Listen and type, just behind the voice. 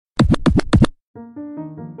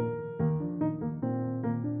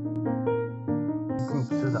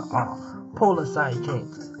the R. Polar side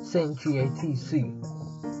chains, same GATC.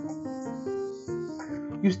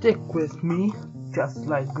 You stick with me, just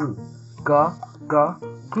like glue.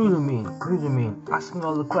 Glutamine, asking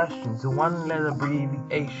all the questions. The one-letter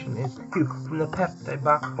abbreviation is Q, from the peptide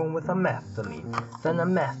backbone with a methylene. Then a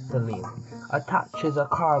methylene attaches a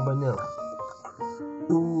carbonyl.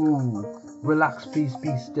 Ooh, relax, please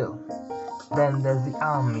be still. Then there's the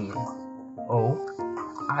amine.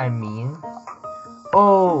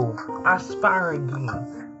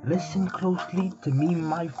 Asparagine. Listen closely to me,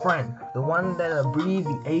 my friend. The one-letter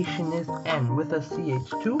abbreviation is N with a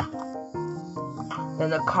CH2.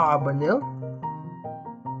 Then a carbonyl.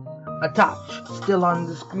 Attached, still on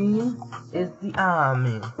the screen, is the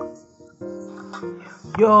amine.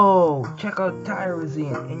 Yo, check out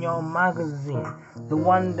tyrosine in your magazine. The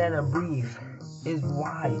one-letter brief is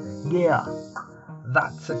Y. Yeah,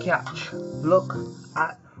 that's a catch. Look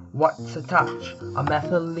at what's attached. A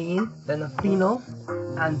methylene, then a phenol,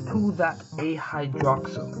 and to that a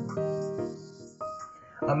hydroxyl.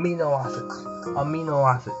 Amino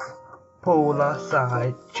acids, polar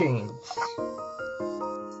side chains.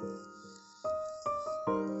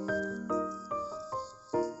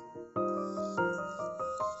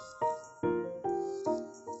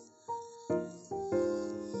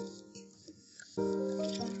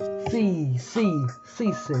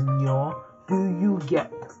 See, senor, do you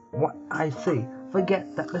get what I say?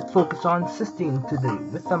 Forget that, let's focus on cysteine today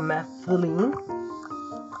with a methylene.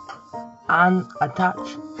 And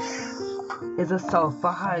attached is a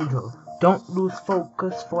sulfur-hydral. Don't lose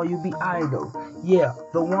focus for you be idle. Yeah,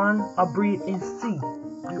 the one a breed is C.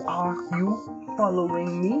 Are you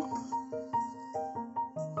following me?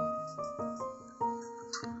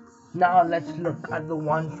 Now let's look at the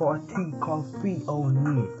one for T called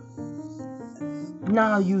threonine.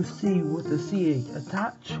 Now you see with the CH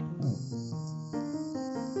attached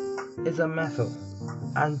is a methyl,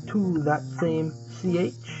 and to that same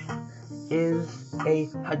CH is a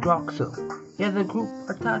hydroxyl. Yeah, the group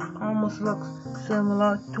attached almost looks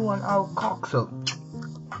similar to an alkoxyl.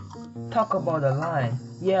 Talk about a line.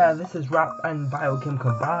 Yeah, this is rap and biochem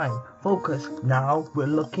combined. Focus, now we're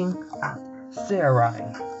looking at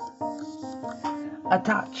serine.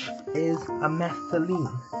 Attached is a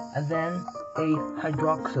methylene, and then a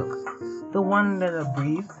hydroxyl. The one-letter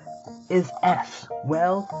brief is S.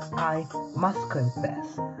 Well, I must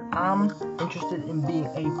confess, I'm interested in being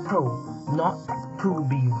a pro, not to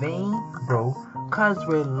be vain, bro, cause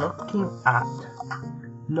we're looking at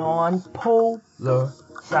non-polar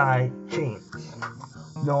side chains.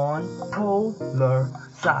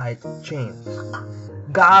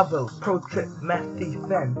 Garble, protrip,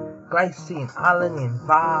 methyphen, glycine, alanine,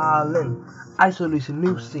 valine, isoleucine,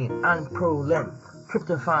 leucine, and proline,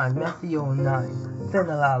 tryptophan, methionine,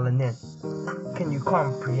 phenylalanine. Can you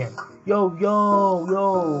comprehend? Yo,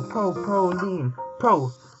 proline, pro,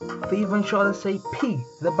 for even short to say P,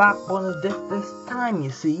 the backbone of this time,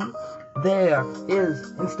 you see. There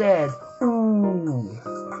is instead, ooh,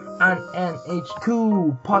 an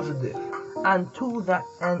NH2 positive, and to that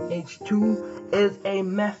NH2 is a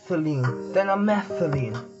methylene, then a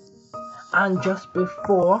methylene. And just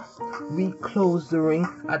before we close the ring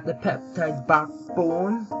at the peptide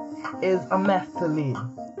backbone is a methylene.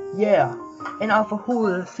 Yeah, in alpha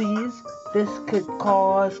helices, this could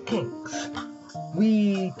cause kinks.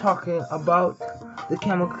 We talking about the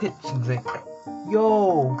chemical kitchen sink.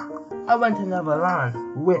 Yo, I went to Neverland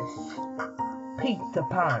with Peter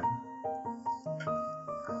Pan.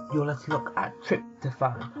 Yo, let's look at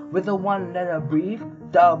tryptophan with a one-letter brief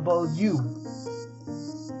W.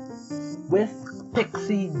 With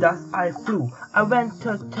pixie dust I flew. I went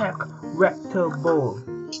to Tech Rector Bowl.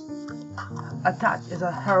 Attached is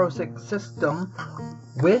a heterocyclic system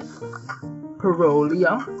with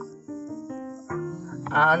pyrrolium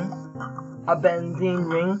and a benzene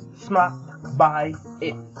ring smacked by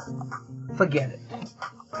it. Forget it.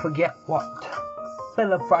 Forget what?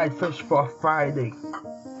 Philip fried fish for Friday.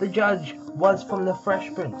 The judge was from the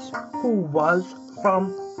Fresh Prince, who was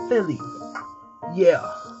from Philly. Yeah,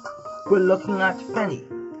 we're looking at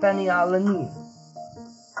phenylalanine.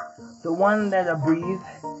 The one-letter brief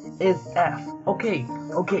is F. Okay,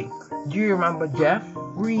 do you remember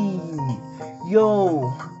Jeffrey? Yo,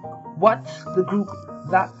 what's the group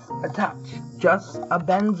that's attached? Just a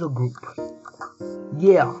benzyl group.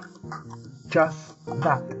 Yeah, just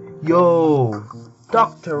that. Yo,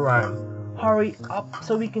 Dr. Rhyme, hurry up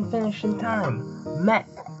so we can finish in time. Met,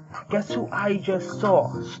 guess who I just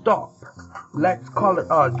saw? Stop, let's call it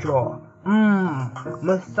a draw.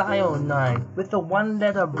 Methionine with a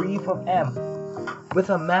one-letter brief of M. With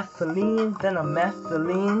a methylene, then a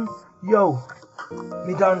methylene. Yo,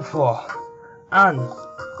 me done for, and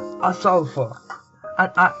a sulfur,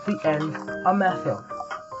 and at the end a methyl.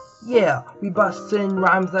 Yeah, we bustin'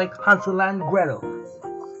 rhymes like Hansel and Gretel.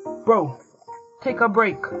 Bro, take a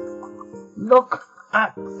break. Look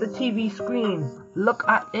at the TV screen. Look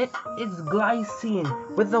at it. It's glycine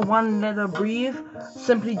with the one-letter brief.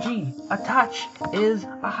 Simply G. Attached is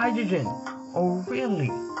a hydrogen. Oh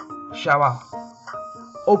really? Shower.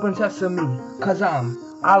 Open sesame. Kazam.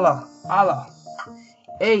 Allah. Allah.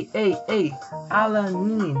 A,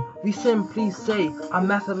 alanine. We simply say a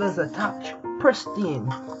methyl is attached. Pristine.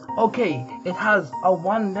 Okay, it has a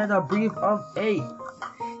one-letter brief of A.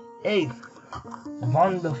 A.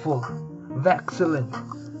 Wonderful. Excellent.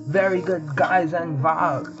 Very good guys and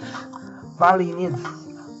vowels. Valine is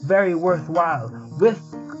very worthwhile with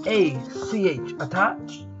a CH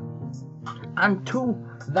attached, and to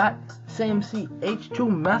that same CH, two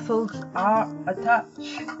methyls are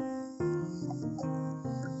attached.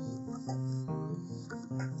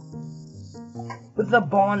 With the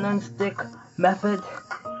bond and stick method,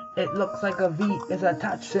 it looks like a V is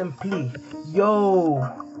attached simply. Yo,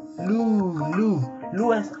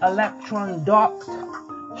 Lewis electron dot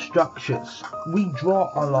structures. We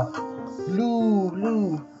draw a lot.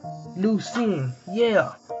 Leucine,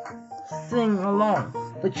 yeah. Sing along.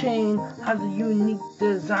 The chain has a unique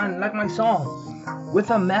design like my song. With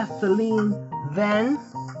a methylene, then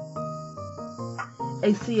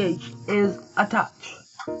a CH is attached.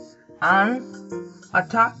 And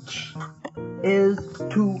attached is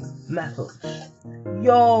two methyls.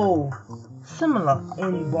 Yo! Similar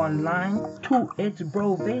in bond line to its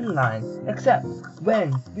bromine line, except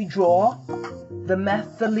when we draw the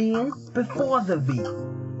methylene before the V.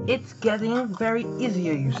 It's getting very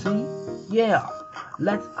easier, you see. Yeah,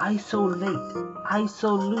 let's isolate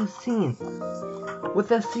isoleucine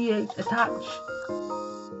with a CH attached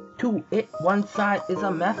to it. One side is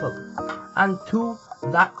a methyl, and to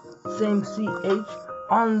that same CH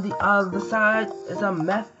on the other side is a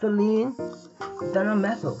methylene, then a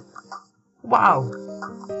methyl. Wow,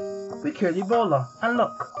 we cured Ebola, and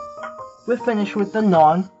look, we're finished with the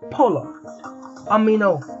non-polar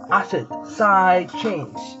amino acid side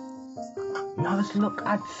chains. Now let's look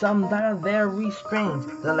at some that are very strange.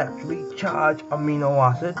 The electrically charged amino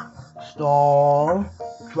acid. Stall,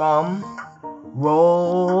 drum,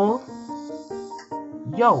 roll.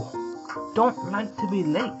 Yo, don't like to be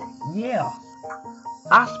late. Yeah,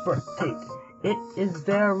 aspartate. It is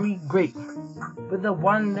very great. With the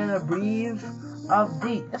one-letter brief of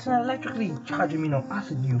D. It's an electrically charged amino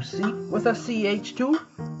acid, you see, with a CH2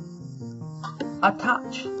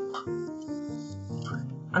 attached.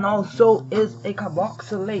 And also is a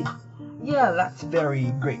carboxylate. Yeah, that's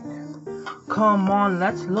very great. Come on,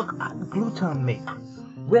 let's look at glutamate.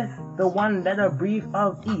 With the one-letter brief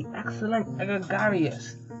of E. Excellent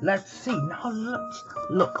gregarious. Let's see. Now let's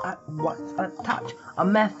look at what's attached. A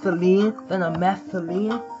methylene, then a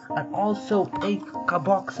methylene, and also a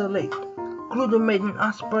carboxylate. Glutamate and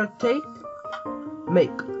aspartate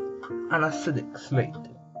make an acidic slate.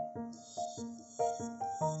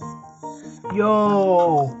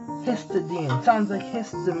 Yo, histidine. Sounds like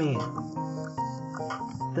histamine.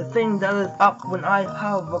 The thing that is up when I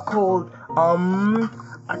have a cold.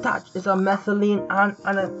 Attached is a methylene and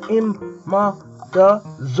an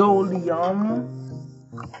imidazolium.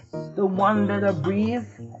 The one-letter brief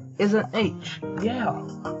is an H. Yeah.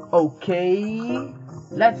 Okay.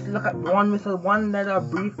 Let's look at one with a one-letter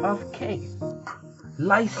brief of K.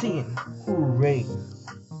 Lysine. Hooray.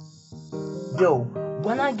 Yo,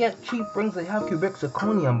 when I get cheap rings, they have cubic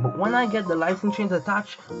zirconium, but when I get the lysine chains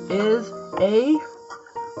attached is a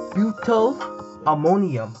butyl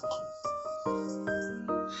ammonium.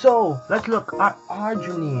 So let's look at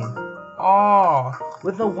arginine. R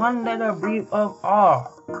with a one-letter brief of R.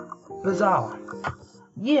 Bizarre.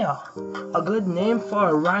 Yeah, a good name for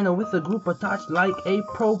a rhino with a group attached like a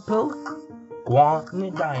propyl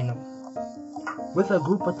guanidino. With a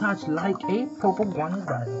group attached like a propyl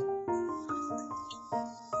guanidino.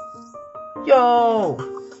 Yo,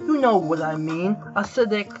 you know what I mean.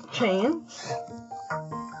 Acidic chains.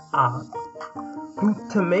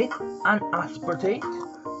 Glutamate and aspartate.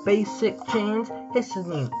 Basic chains,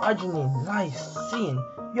 histidine, arginine, lysine.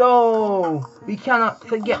 Yo, we cannot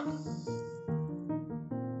forget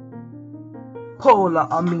polar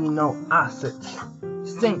amino acids.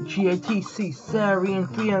 Zinc, GATC, serine,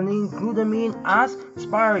 threonine, glutamine,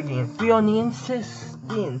 asparagine, threonine,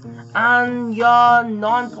 cysteine, and your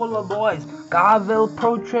non-polar boys, Garville,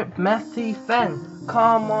 Protrip, Methyphen.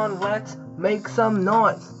 Come on, let's make some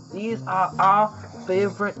noise. These are our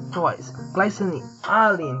favorite toys: glycine,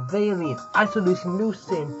 alanine, valine, isoleucine,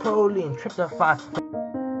 leucine, proline, tryptophan.